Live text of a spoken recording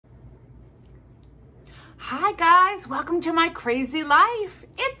Hi guys, welcome to my crazy life.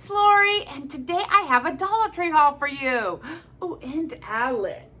 It's Lori, and today I have a Dollar Tree haul for you. Oh, and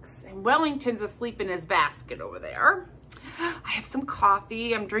Alex. And Wellington's asleep in his basket over there. I have some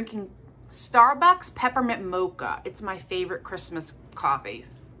coffee. I'm drinking Starbucks Peppermint Mocha. It's my favorite Christmas coffee.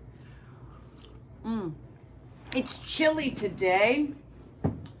 It's chilly today.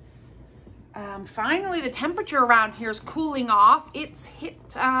 Finally, the temperature around here is cooling off. It's hit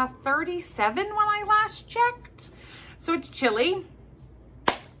 37 when I last checked, so it's chilly.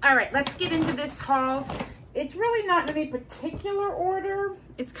 All right, let's get into this haul. It's really not in any particular order.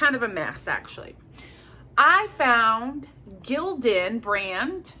 It's kind of a mess, actually. I found Gold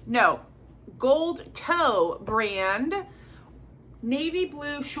Toe brand navy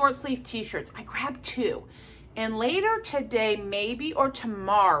blue short sleeve t-shirts. I grabbed two. And later today, maybe, or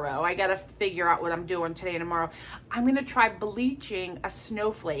tomorrow, I gotta figure out what I'm doing today and tomorrow, I'm gonna try bleaching a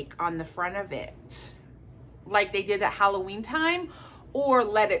snowflake on the front of it, like they did at Halloween time, or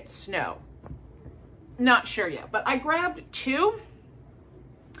let it snow. Not sure yet, but I grabbed two,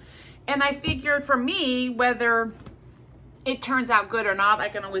 and I figured for me, whether it turns out good or not, I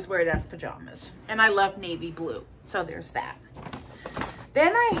can always wear it as pajamas. And I love navy blue, so there's that.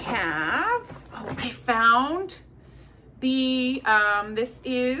 Then I found the, this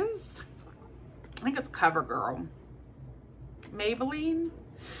is, I think it's CoverGirl, Maybelline,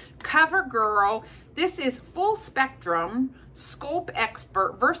 CoverGirl. This is Full Spectrum Sculpt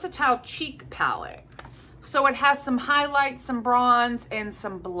Expert Versatile Cheek Palette. So it has some highlights, some bronze, and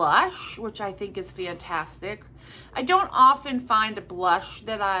some blush, which I think is fantastic. I don't often find a blush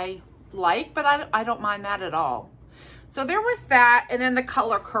that I like, but I don't mind that at all. So there was that, and then the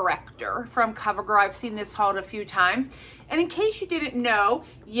color corrector from CoverGirl. I've seen this hauled a few times. And in case you didn't know,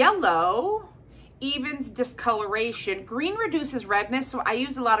 yellow evens discoloration. Green reduces redness, so I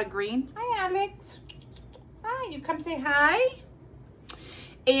use a lot of green. Hi, Alex. Hi, you come say hi.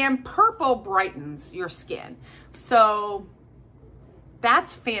 And purple brightens your skin. So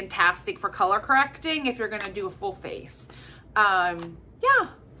that's fantastic for color correcting if you're gonna do a full face. Yeah,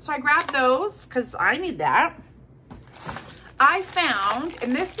 so I grabbed those because I need that. I found,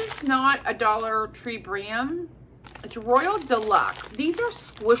 and this is not a Dollar Tree brand, it's Royal Deluxe. These are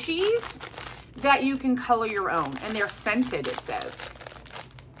squishies that you can color your own, and they're scented, it says.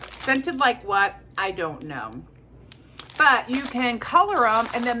 Scented like what? I don't know. But you can color them,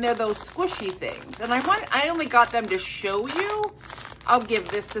 and then they're those squishy things. And I only got them to show you. I'll give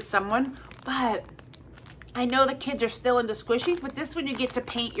this to someone, but I know the kids are still into squishies, but this one you get to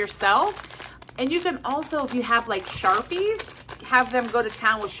paint yourself. And you can also, if you have like Sharpies, have them go to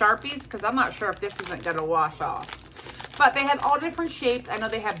town with Sharpies, because I'm not sure if this isn't going to wash off. But they had all different shapes. I know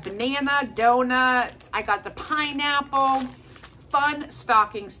they have banana, donuts. I got the pineapple. Fun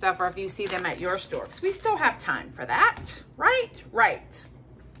stocking stuffer if you see them at your store, because we still have time for that, right? Right.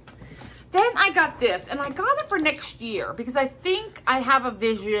 Then I got this, and I got it for next year because I think I have a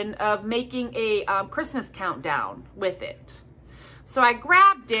vision of making a Christmas countdown with it. So I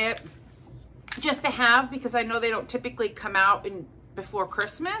grabbed it just to have, because I know they don't typically come out before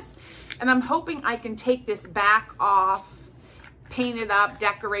Christmas. And I'm hoping I can take this back off, paint it up,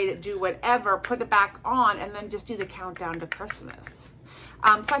 decorate it, do whatever, put it back on, and then just do the countdown to Christmas.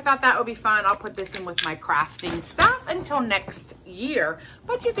 So I thought that would be fun. I'll put this in with my crafting stuff until next year,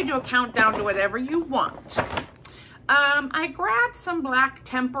 but you can do a countdown to whatever you want. I grabbed some black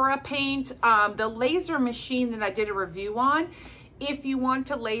tempera paint, the laser machine that I did a review on. If you want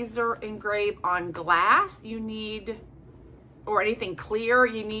to laser engrave on glass, you need, or anything clear,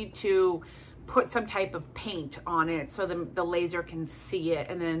 you need to put some type of paint on it so the laser can see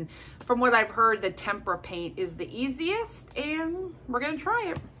it. And then from what I've heard, the tempera paint is the easiest, and we're gonna try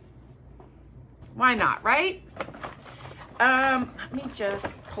it. Why not, right? Let me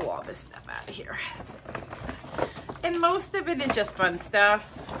just pull all this stuff out of here. And most of it is just fun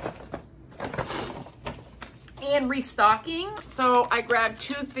stuff and restocking. So I grabbed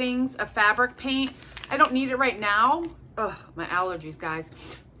two things of fabric paint. I don't need it right now. Ugh, my allergies, guys.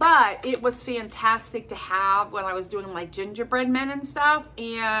 But it was fantastic to have when I was doing like gingerbread men and stuff,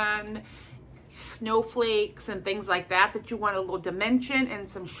 and snowflakes and things like that you want a little dimension and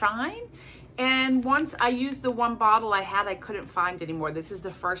some shine. And once I used the one bottle I had, I couldn't find anymore. This is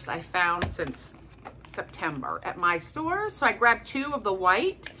the first I found since September at my store. So I grabbed two of the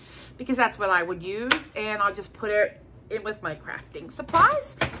white, because that's what I would use, and I'll just put it in with my crafting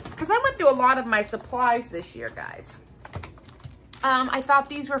supplies, because I went through a lot of my supplies this year, guys. I thought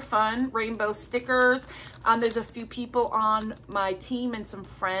these were fun, rainbow stickers. There's a few people on my team and some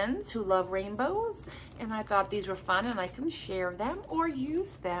friends who love rainbows, and I thought these were fun and I can share them or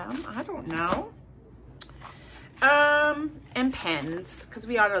use them. I don't know. And pens, because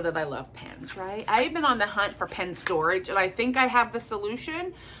we all know that I love pens, right? I've been on the hunt for pen storage, and I think I have the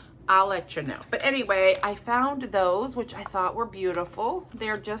solution. I'll let you know. But anyway, I found those, which I thought were beautiful.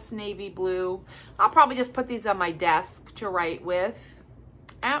 They're just navy blue. I'll probably just put these on my desk to write with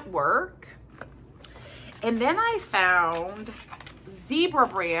at work. And then I found Zebra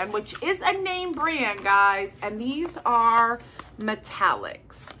brand, which is a name brand, guys. And these are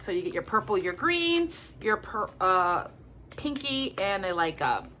metallics. So you get your purple, your green, your pinky, and they like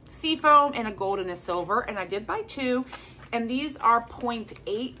a seafoam, and a gold and a silver. And I did buy 2. And these are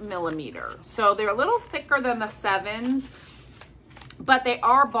 0.8 millimeter. So they're a little thicker than the 7s, but they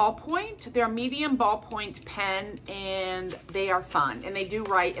are ballpoint. They're a medium ballpoint pen, and they are fun. And they do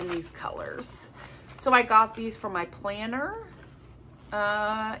write in these colors. So I got these for my planner.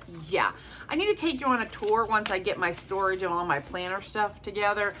 Yeah, I need to take you on a tour once I get my storage and all my planner stuff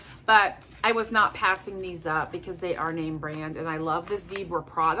together, but I was not passing these up because they are name brand, and I love this Zebra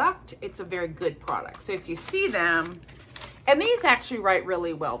product. It's a very good product. So if you see them, and these actually write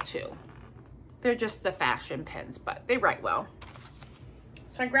really well too. They're just the fashion pens, but they write well.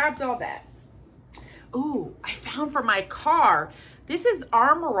 So I grabbed all that. Ooh, I found for my car, this is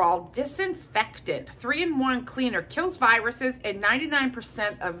Armor All Disinfectant 3-in-1 cleaner, kills viruses and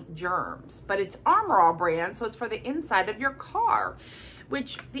 99% of germs. But it's Armor All brand, so it's for the inside of your car,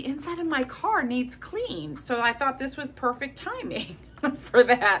 which the inside of my car needs cleaned. So I thought this was perfect timing for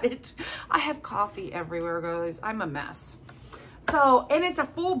that. I have coffee everywhere, guys. I'm a mess. So, and it's a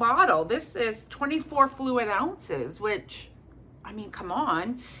full bottle. This is 24 fluid ounces, which, I mean, come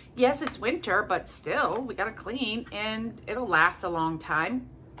on. Yes, it's winter, but still, we gotta clean, and it'll last a long time.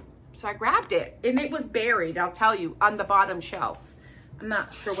 So I grabbed it, and it was buried, I'll tell you, on the bottom shelf. I'm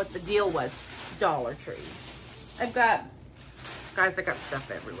not sure what the deal was. Dollar Tree. Guys, I got stuff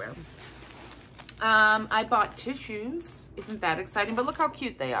everywhere. I bought tissues. Isn't that exciting? But look how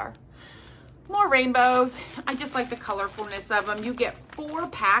cute they are. More rainbows. I just like the colorfulness of them. You get 4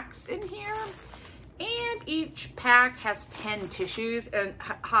 packs in here, and each pack has 10 tissues, and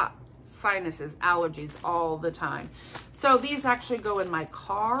hot sinuses, allergies all the time. So these actually go in my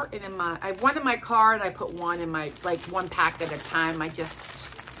car, and I have one in my car, and I put one in my, like 1 pack at a time. I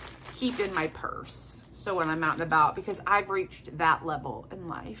just keep in my purse. So when I'm out and about, because I've reached that level in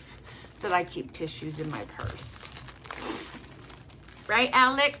life that I keep tissues in my purse. Right,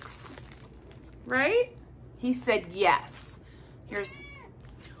 Alex? Right? He said yes.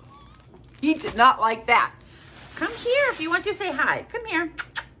 He did not like that. Come here if you want to say hi. Come here.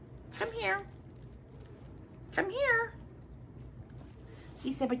 Come here. Come here.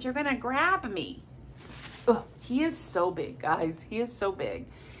 He said, but you're going to grab me. Ugh, he is so big, guys. He is so big.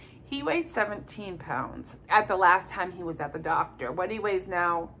 He weighs 17 pounds at the last time he was at the doctor. What he weighs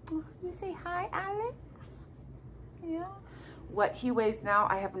now, you say hi, Alex? Yeah. What he weighs now,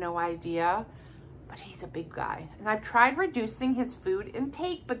 I have no idea. But he's a big guy. And I've tried reducing his food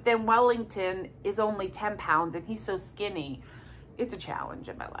intake, but then Wellington is only 10 pounds and he's so skinny. It's a challenge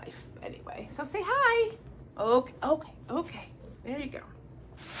in my life. Anyway, so say hi. Okay, okay, okay. There you go.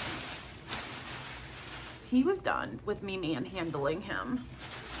 He was done with me manhandling him.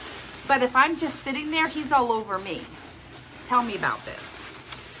 But if I'm just sitting there, he's all over me. Tell me about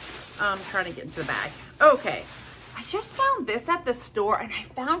this. I'm trying to get into the bag. Okay. I just found this at the store, and I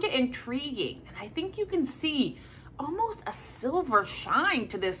found it intriguing. And I think you can see almost a silver shine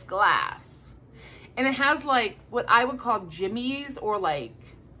to this glass. And it has like what I would call jimmies, or like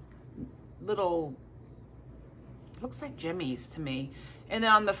little, looks like jimmies to me. And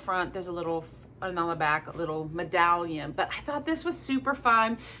then on the front, there's a little, and on the back, a little medallion. But I thought this was super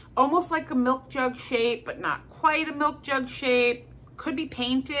fun. Almost like a milk jug shape, but not quite a milk jug shape. Could be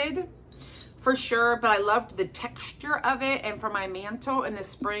painted for sure, but I loved the texture of it. And for my mantle in the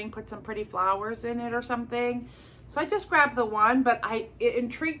spring, put some pretty flowers in it or something. So I just grabbed the one, but it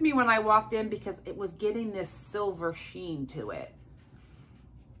intrigued me when I walked in because it was getting this silver sheen to it.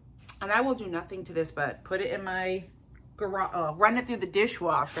 And I will do nothing to this but put it in my garage, run it through the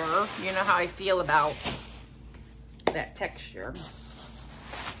dishwasher. You know how I feel about that texture.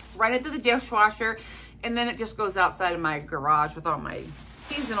 Run it through the dishwasher, and then it just goes outside of my garage with all my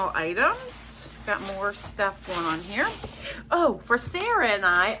seasonal items. Got more stuff going on here. Oh, for Sarah and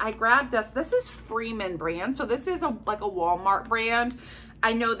I grabbed us, this is Freeman brand. So this is like a Walmart brand.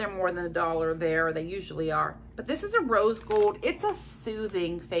 I know they're more than $1 there. They usually are. But this is a rose gold. It's a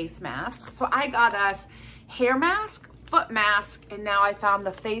soothing face mask. So I got us hair mask, foot mask, and now I found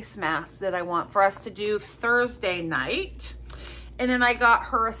the face mask that I want for us to do Thursday night. And then I got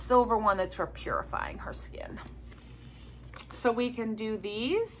her a silver one that's for purifying her skin. so we can do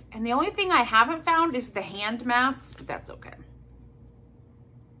these. And the only thing I haven't found is the hand masks, but that's okay.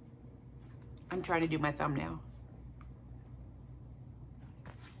 I'm trying to do my thumbnail.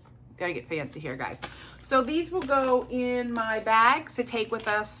 Gotta get fancy here, guys. So these will go in my bags to take with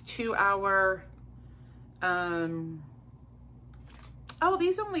us to our, oh,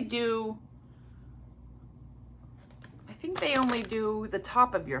 these only do, I think they only do the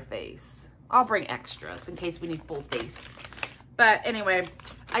top of your face. I'll bring extras in case we need full face. But anyway,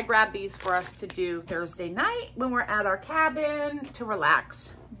 I grabbed these for us to do Thursday night when we're at our cabin to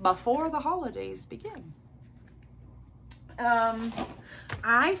relax before the holidays begin.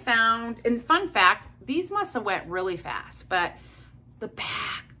 I found, and fun fact, these must have went really fast, but the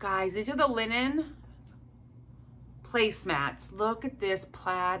back, guys, these are the linen placemats. Look at this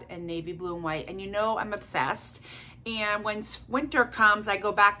plaid and navy blue and white. And you know I'm obsessed. And when winter comes, I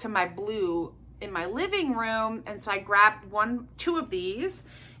go back to my blue in my living room. And so I grabbed two of these.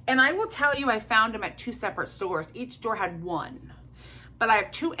 And I will tell you, I found them at 2 separate stores. Each store had one. But I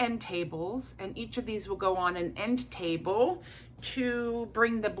have 2 end tables, and each of these will go on an end table to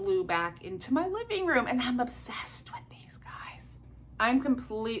bring the blue back into my living room. And I'm obsessed with these, guys. I'm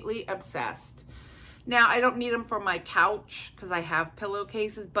completely obsessed. Now, I don't need them for my couch because I have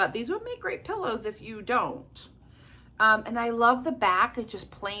pillowcases, but these would make great pillows if you don't. And I love the back. It's just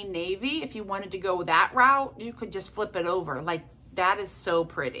plain navy. If you wanted to go that route, you could just flip it over. Like, that is so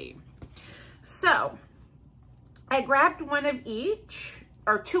pretty. So I grabbed one of each,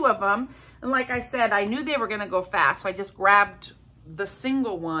 or 2 of them. And like I said, I knew they were gonna go fast. So I just grabbed the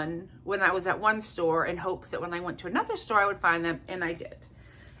single one when I was at one store in hopes that when I went to another store, I would find them, and I did.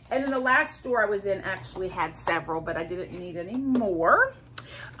 And then the last store I was in actually had several, but I didn't need any more.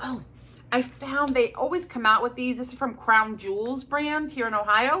 Oh, I found they always come out with these. This is from Crown Jewels brand here in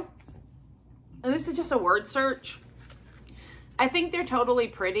Ohio. And this is just a word search. I think they're totally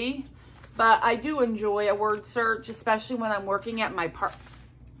pretty. But I do enjoy a word search, especially when I'm working at my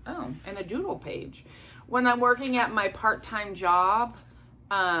and a doodle page. When I'm working at my part-time job,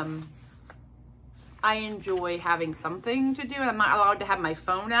 I enjoy having something to do. I'm not allowed to have my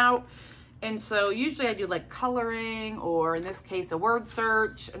phone out. And so usually I do like coloring, or in this case, a word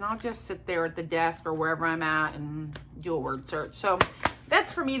search. And I'll just sit there at the desk or wherever I'm at and do a word search. So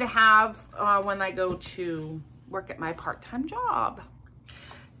that's for me to have when I go to work at my part-time job.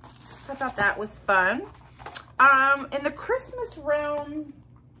 I thought that was fun. In the Christmas realm,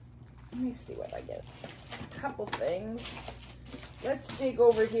 let me see what I get. A couple things. Let's dig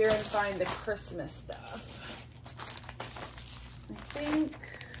over here and find the Christmas stuff. I think,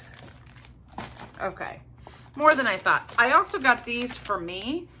 okay, more than I thought. I also got these for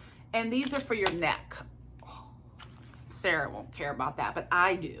me, and these are for your neck. Oh, Sarah won't care about that, but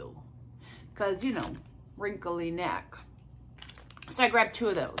I do, because, you know, wrinkly neck. So I grabbed 2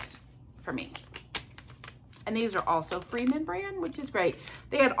 of those for me. And these are also Freeman brand, which is great.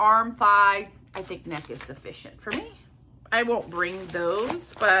 They had arm, thigh. I think neck is sufficient for me. I won't bring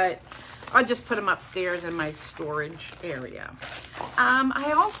those, but I'll just put them upstairs in my storage area.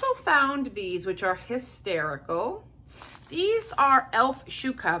 I also found these, which are hysterical. These are elf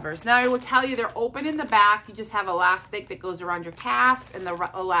shoe covers. Now I will tell you, they're open in the back. You just have elastic that goes around your calf and the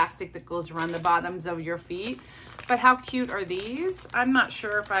elastic that goes around the bottoms of your feet. But how cute are these? I'm not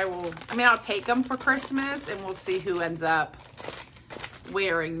sure if I will, I mean, I'll take them for Christmas and we'll see who ends up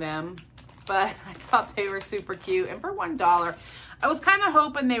wearing them. But I thought they were super cute. And for $1, I was kind of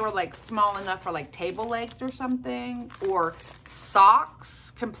hoping they were like small enough for like table legs or something, or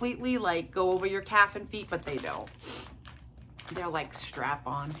socks completely like go over your calf and feet, but they don't. They're like strap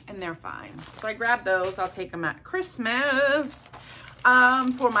on and they're fine. So I grabbed those. I'll take them at Christmas.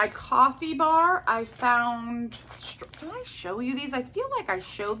 For my coffee bar, I found, did I show you these? I feel like I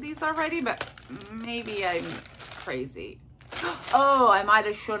showed these already, but maybe I'm crazy. Oh, I might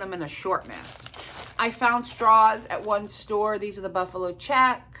have shown them in a shortness. I found straws at one store. These are the Buffalo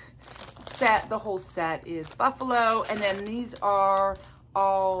Check set. The whole set is Buffalo. And then these are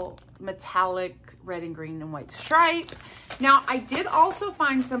all metallic red and green and white stripe. Now, I did also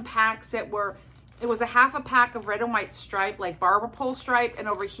find some packs that were, it was a half a pack of red and white stripe, like barber pole stripe, and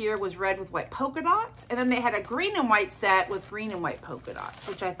over here was red with white polka dots. And then they had a green and white set with green and white polka dots,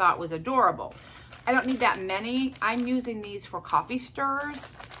 which I thought was adorable. I don't need that many. I'm using these for coffee stirrers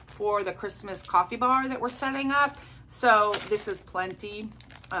for the Christmas coffee bar that we're setting up. So this is plenty.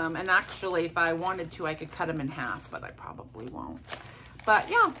 And actually, if I wanted to, I could cut them in half, but I probably won't. But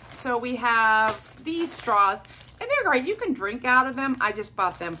yeah, so we have these straws. And they're great. You can drink out of them. I just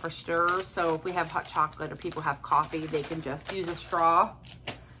bought them for stirrers. So if we have hot chocolate or people have coffee, they can just use a straw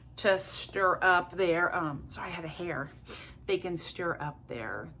to stir up their, sorry, I had a hair. they can stir up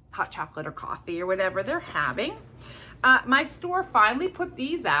their hot chocolate or coffee or whatever they're having. My store finally put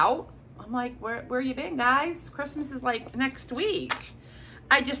these out. I'm like, where you been, guys? Christmas is like next week.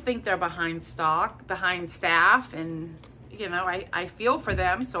 I just think they're behind staff, and you know, I feel for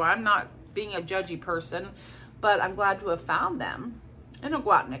them, so I'm not being a judgy person, but I'm glad to have found them. And they'll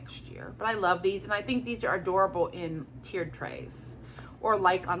go out next year. But I love these, and I think these are adorable in tiered trays, or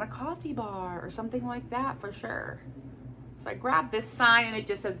like on a coffee bar or something like that for sure. So I grabbed this sign, and it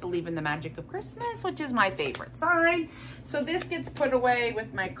just says believe in the magic of Christmas, which is my favorite sign. So this gets put away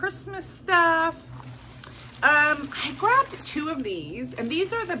with my Christmas stuff. I grabbed 2 of these, and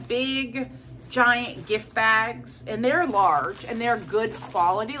these are the big giant gift bags, and they're large and they're good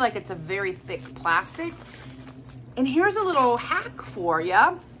quality, like it's a very thick plastic. And here's a little hack for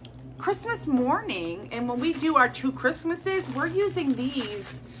you. Christmas morning, and when we do our 2 Christmases, we're using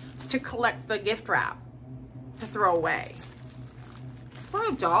these to collect the gift wrap to throw away for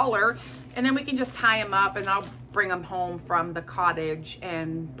 $1, and then we can just tie them up, and I'll bring them home from the cottage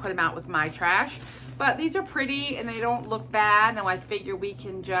and put them out with my trash. But these are pretty and they don't look bad, and I figure we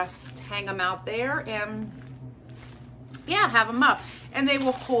can just hang them out there and yeah, have them up, and they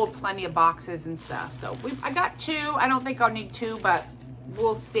will hold plenty of boxes and stuff. So I got 2. I don't think I'll need 2, but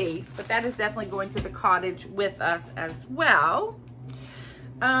we'll see. But that is definitely going to the cottage with us as well.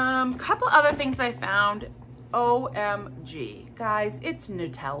 Couple other things I found. OMG, guys, it's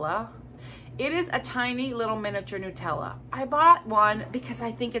Nutella. It is a tiny little miniature Nutella. I bought one because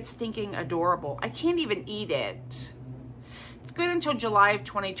I think it's stinking adorable. I can't even eat it. It's good until July of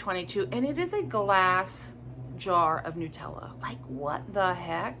 2022, and it is a glass jar of Nutella. Like, what the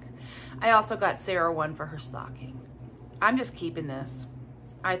heck? I also got Sarah one for her stocking. I'm just keeping this.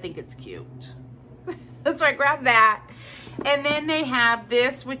 I think it's cute. So I grabbed that. And then they have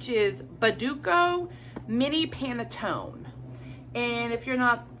this, which is Baduco Mini Panettone. And if you're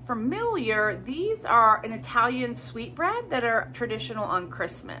not familiar, these are an Italian sweetbread that are traditional on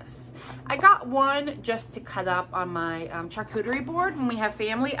Christmas. I got one just to cut up on my charcuterie board when we have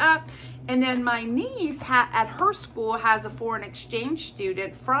family up. And then my niece at her school has a foreign exchange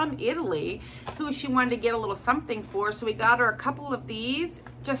student from Italy who she wanted to get a little something for. So we got her a couple of these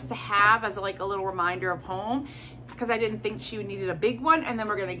just to have as like a little reminder of home, because I didn't think she needed a big one. And then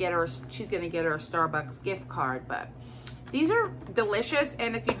she's gonna get her a Starbucks gift card. But these are delicious,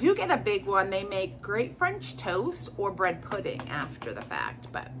 and if you do get a big one, they make great French toast or bread pudding after the fact.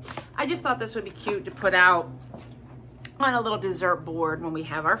 But I just thought this would be cute to put out on a little dessert board when we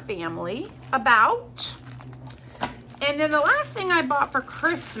have our family about. And then the last thing I bought for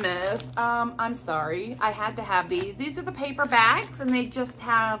Christmas, I'm sorry, I had to have these. These are the paper bags, and they just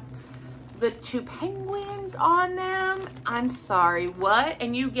have the 2 penguins on them. I'm sorry, what?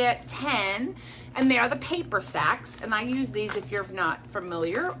 And you get 10, and they are the paper sacks, and I use these, if you're not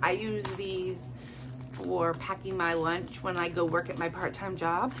familiar, I use these for packing my lunch when I go work at my part-time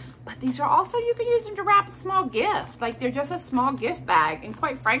job. But these are also, you can use them to wrap a small gift. Like, they're just a small gift bag, and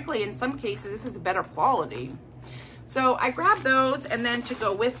quite frankly, in some cases, this is better quality. So I grabbed those, and then to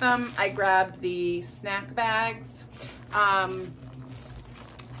go with them, I grabbed the snack bags.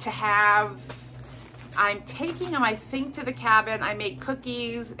 To have, I'm taking them, I think, to the cabin. I make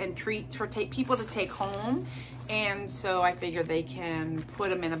cookies and treats for people to take home, and so I figure they can put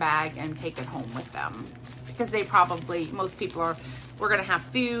them in a bag and take it home with them, because they probably, most people are, we're gonna have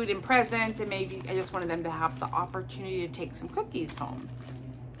food and presents, and maybe I just wanted them to have the opportunity to take some cookies home.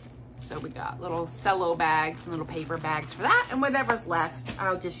 So we got little cello bags and little paper bags for that, and whatever's left,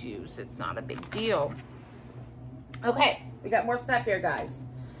 I'll just use. It's not a big deal. Okay, we got more stuff here, guys.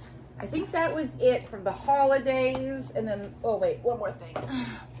 I think that was it for the holidays. And then, oh wait, one more thing.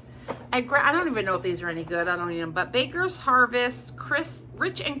 I don't even know if these are any good. I don't eat them. But Baker's Harvest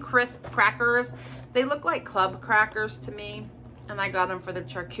Rich and Crisp crackers. They look like club crackers to me. And I got them for the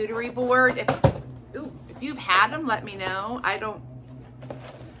charcuterie board. If you've had them, let me know. I don't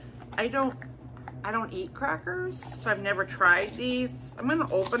eat crackers, so I've never tried these. I'm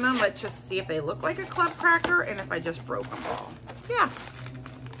gonna open them. Let's just see if they look like a club cracker and if I just broke them all. Yeah.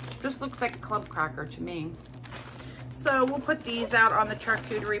 Just looks like a club cracker to me. So we'll put these out on the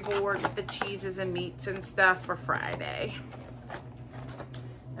charcuterie board with the cheeses and meats and stuff for Friday.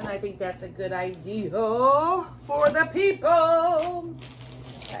 And I think that's a good idea for the people.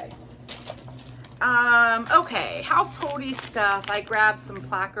 Okay. Okay, householdy stuff. I grabbed some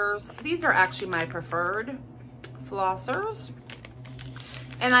plackers. These are actually my preferred flossers.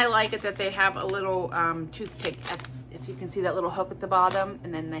 And I like it that they have a little toothpick, if you can see that little hook at the bottom,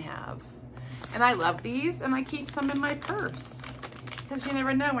 and then they have. And I love these, and I keep some in my purse, because you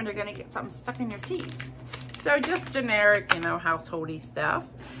never know when you're gonna get something stuck in your teeth. So just generic, you know, householdy stuff.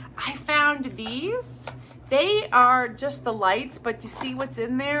 I found these. They are just the lights, but you see what's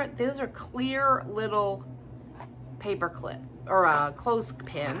in there? Those are clear little paper clip or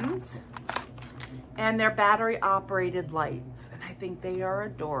clothespins. And they're battery operated lights. And I think they are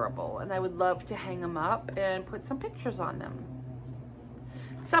adorable. And I would love to hang them up and put some pictures on them.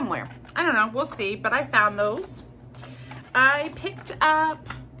 Somewhere. I don't know, we'll see, but I found those. I picked up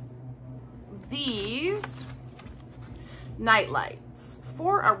these night lights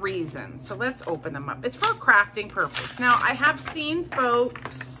for a reason. So let's open them up. It's for a crafting purpose. Now, I have seen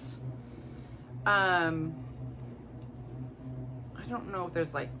folks, I don't know if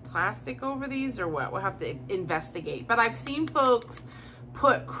there's like plastic over these or what. We'll have to investigate. But I've seen folks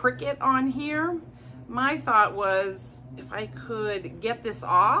put Cricut on here. My thought was, if I could get this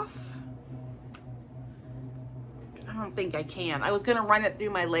off, I don't think I can. I was gonna run it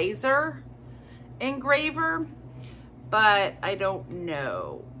through my laser engraver, but I don't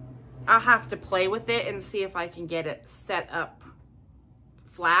know. I'll have to play with it and see if I can get it set up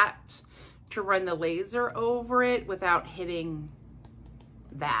flat to run the laser over it without hitting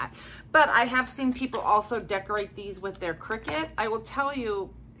that. But I have seen people also decorate these with their Cricut. I will tell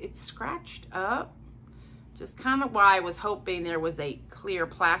you, it's scratched up. Just kind of why I was hoping there was a clear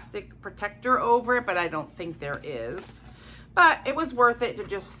plastic protector over it, but I don't think there is. But it was worth it to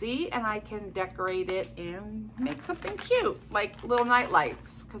just see, and I can decorate it and make something cute, like little night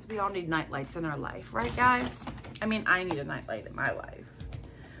lights, because we all need night lights in our life, right guys? I mean, I need a night light in my life.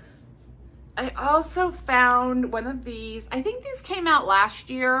 I also found one of these. I think these came out last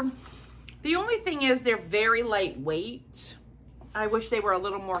year. The only thing is they're very lightweight. I wish they were a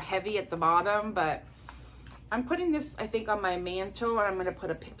little more heavy at the bottom, but I'm putting this, I think, on my mantle, and I'm going to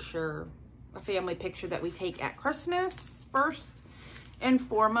put a picture, a family picture that we take at Christmas first and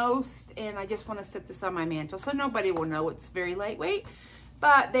foremost, and I just want to sit this on my mantle so nobody will know it's very lightweight.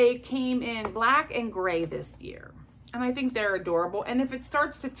 But they came in black and gray this year, and I think they're adorable. And if it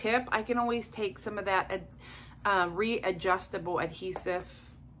starts to tip, I can always take some of that readjustable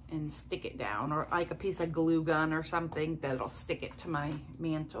adhesive and stick it down, or like a piece of glue gun or something that'll stick it to my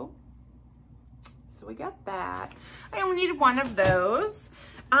mantle. So we got that. I only needed one of those.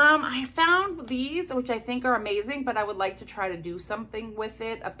 I found these, which I think are amazing, but I would like to try to do something with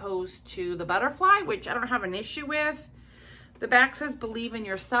it opposed to the butterfly, which I don't have an issue with. The back says believe in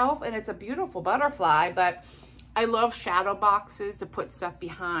yourself, and it's a beautiful butterfly, but I love shadow boxes to put stuff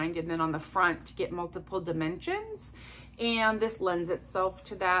behind, and then on the front to get multiple dimensions. And this lends itself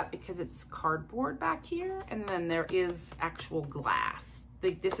to that because it's cardboard back here, and then there is actual glass.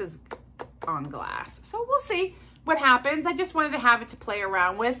 This is on glass. So we'll see what happens. I just wanted to have it to play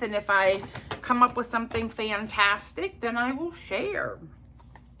around with, and if I come up with something fantastic, then I will share.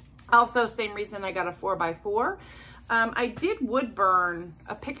 Also, same reason I got a 4x4. I did wood burn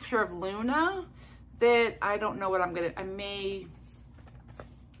a picture of Luna that I don't know what I may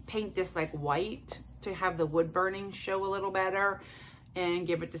paint this like white to have the wood burning show a little better and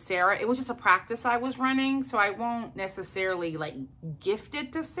give it to Sarah. It was just a practice I was running, so I won't necessarily like gift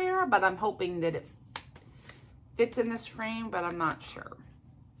it to Sarah, but I'm hoping that it fits in this frame, but I'm not sure.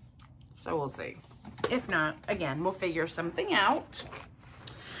 So we'll see. If not, again, we'll figure something out.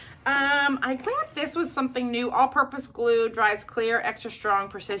 I grabbed this was something new, all-purpose glue, dries clear, extra strong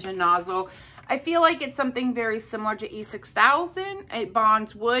precision nozzle. I feel like it's something very similar to E6000. It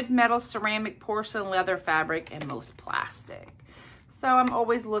bonds wood, metal, ceramic, porcelain, leather, fabric, and most plastic. So I'm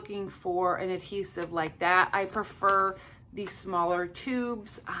always looking for an adhesive like that. I prefer these smaller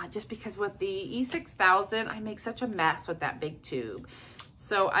tubes just because with the E6000, I make such a mess with that big tube.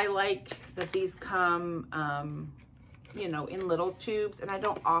 So I like that these come, you know, in little tubes, and I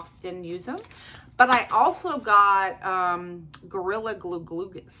don't often use them. But I also got Gorilla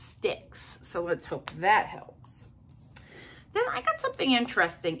Glue sticks, so let's hope that helps. Then I got something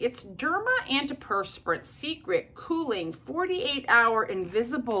interesting. It's Derma Antiperspirant Secret Cooling 48-Hour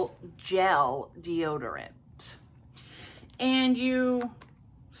Invisible Gel Deodorant. And you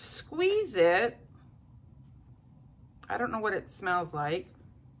squeeze it. I don't know what it smells like.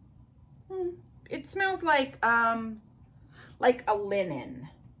 It smells like a linen.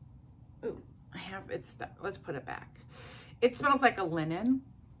 Ooh, I have it stuck. Let's put it back. It smells like a linen.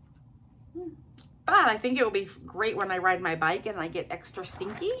 But I think it will be great when I ride my bike and I get extra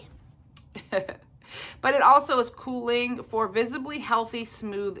stinky. But it also is cooling for visibly healthy,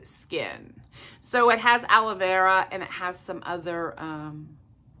 smooth skin. So it has aloe vera and it has some other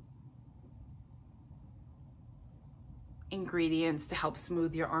ingredients to help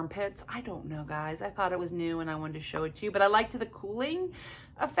smooth your armpits. I don't know, guys. I thought it was new and I wanted to show it to you. But I liked the cooling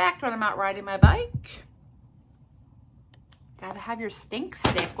effect when I'm out riding my bike. Gotta have your stink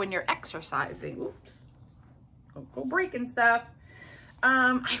stick when you're exercising. Oops. Don't go breaking stuff.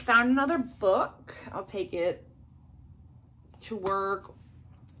 I found another book. I'll take it to work.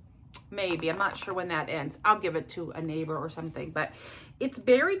 Maybe. I'm not sure when that ends. I'll give it to a neighbor or something. But it's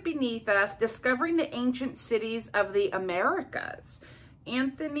Buried Beneath Us, Discovering the Ancient Cities of the Americas.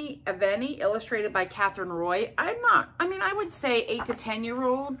 Anthony Aveni, illustrated by Catherine Roy. I would say 8 to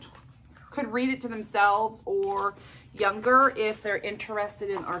 10-year-old could read it to themselves, or younger if they're interested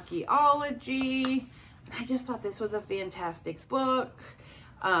in archaeology. And I just thought this was a fantastic book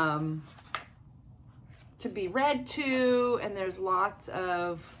to be read to, and there's lots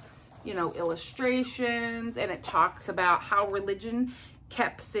of, you know, illustrations, and it talks about how religion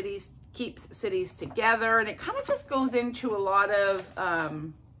keeps cities together, and it kind of just goes into a lot of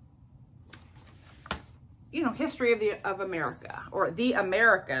you know, history of America, or the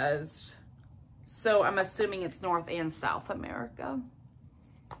Americas. So I'm assuming it's North and South America.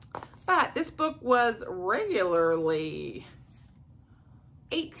 But this book was regularly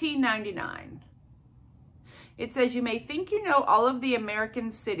 $18.99. It says, you may think you know all of the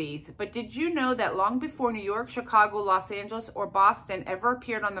American cities, but did you know that long before New York, Chicago, Los Angeles, or Boston ever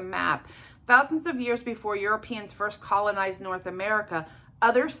appeared on the map, thousands of years before Europeans first colonized North America,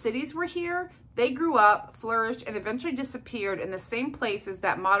 other cities were here? They grew up, flourished, and eventually disappeared in the same places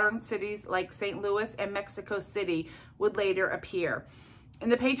that modern cities like St. Louis and Mexico City would later appear. In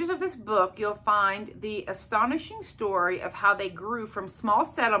the pages of this book, you'll find the astonishing story of how they grew from small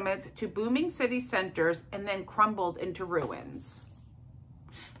settlements to booming city centers and then crumbled into ruins.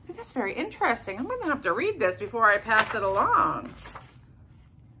 I think that's very interesting. I'm going to have to read this before I pass it along.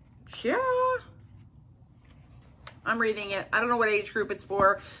 Yeah. I'm reading it. I don't know what age group it's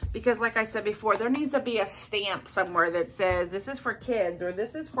for, because like I said before, there needs to be a stamp somewhere that says this is for kids or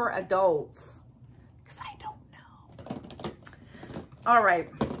this is for adults, because I don't know. All right.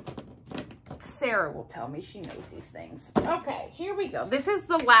 Sarah will tell me. She knows these things. Okay, here we go. This is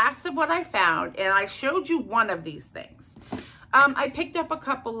the last of what I found, and I showed you one of these things. I picked up a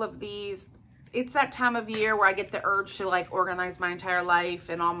couple of these. It's that time of year where I get the urge to like organize my entire life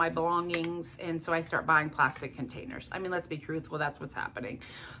and all my belongings. And so I start buying plastic containers. I mean, let's be truthful. That's what's happening.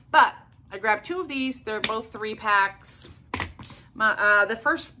 But I grabbed 2 of these. They're both 3-packs. The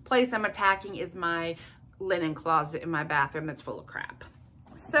first place I'm attacking is my linen closet in my bathroom that's full of crap.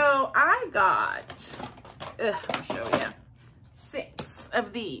 So I got, I'll show you, 6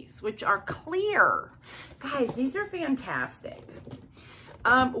 of these, which are clear. Guys, these are fantastic.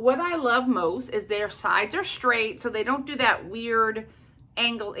 What I love most is their sides are straight, so they don't do that weird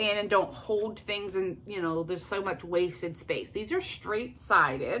angle in and don't hold things, and you know, there's so much wasted space. These are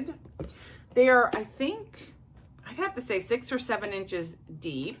straight-sided. They are, I think, I'd have to say 6 or 7 inches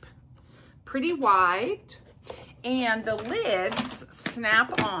deep, pretty wide, and the lids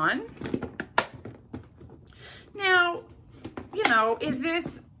snap on. Now, you know, is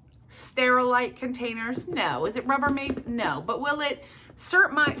this Sterilite containers? No. Is it Rubbermaid? No. But will it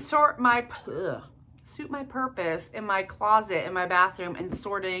suit my purpose in my closet, in my bathroom, and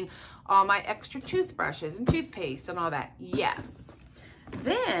sorting all my extra toothbrushes and toothpaste and all that? Yes.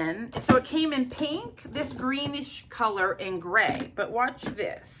 Then, so it came in pink, this greenish color, and gray. But watch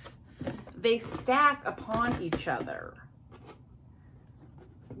this. They stack upon each other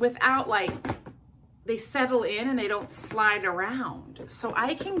without, like, they settle in and they don't slide around. So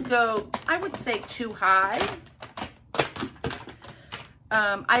I can go, I would say 2 high.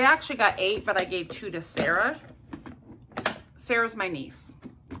 I actually got 8, but I gave 2 to Sarah. Sarah's my niece.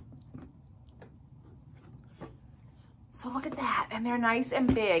 So look at that, and they're nice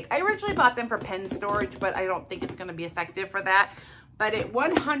and big. I originally bought them for pen storage, but I don't think it's gonna be effective for that. But it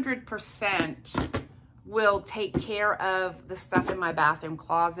 100% will take care of the stuff in my bathroom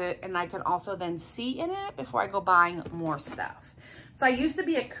closet, and I can also then see in it before I go buying more stuff. So I used to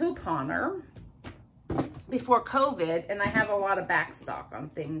be a couponer before COVID, and I have a lot of back stock on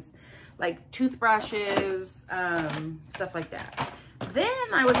things like toothbrushes, stuff like that. Then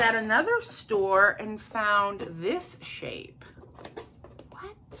I was at another store and found this shape.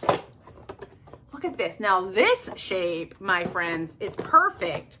 What? Look at this. Now this shape, my friends, is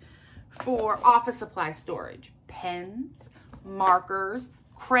perfect for office supply storage. Pens, markers,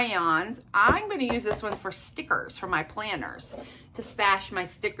 crayons. I'm going to use this one for stickers for my planners, to stash my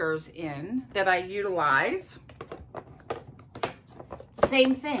stickers in that I utilize.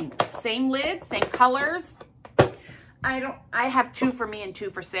 Same thing, same lid, same colors. I have 2 for me and 2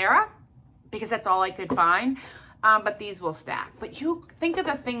 for Sarah because that's all I could find. But these will stack. But you think of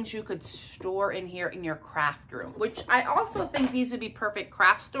the things you could store in here in your craft room, which I also think these would be perfect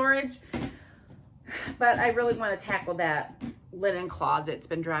craft storage. But I really want to tackle that linen closet. It's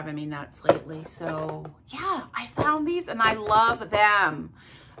been driving me nuts lately. So yeah, I found these and I love them.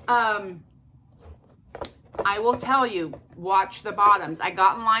 I will tell you, watch the bottoms. I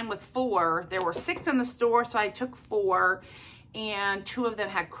got in line with 4. There were 6 in the store, so I took 4. And 2 of them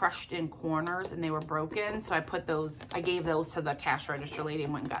had crushed in corners and they were broken. So I gave those to the cash register lady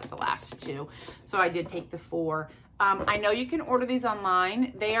and went and got the last 2. So I did take the 4. I know you can order these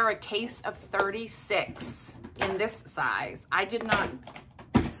online. They are a case of 36 in this size. I did not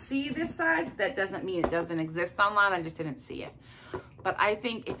see this size. That doesn't mean it doesn't exist online. I just didn't see it. But I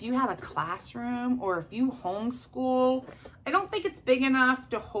think if you had a classroom or if you homeschool, I don't think it's big enough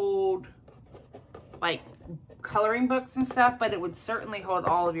to hold like coloring books and stuff, but it would certainly hold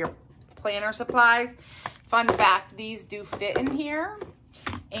all of your planner supplies. Fun fact, these do fit in here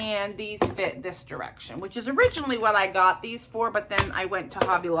and these fit this direction, which is originally what I got these for, but then I went to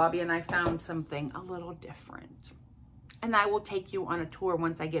Hobby Lobby and I found something a little different. And I will take you on a tour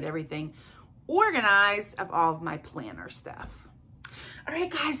once I get everything organized of all of my planner stuff. All right,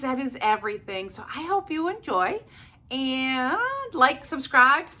 guys, that is everything. So I hope you enjoy. And like,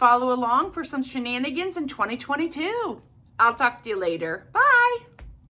 subscribe, follow along for some shenanigans in 2022. I'll talk to you later. Bye.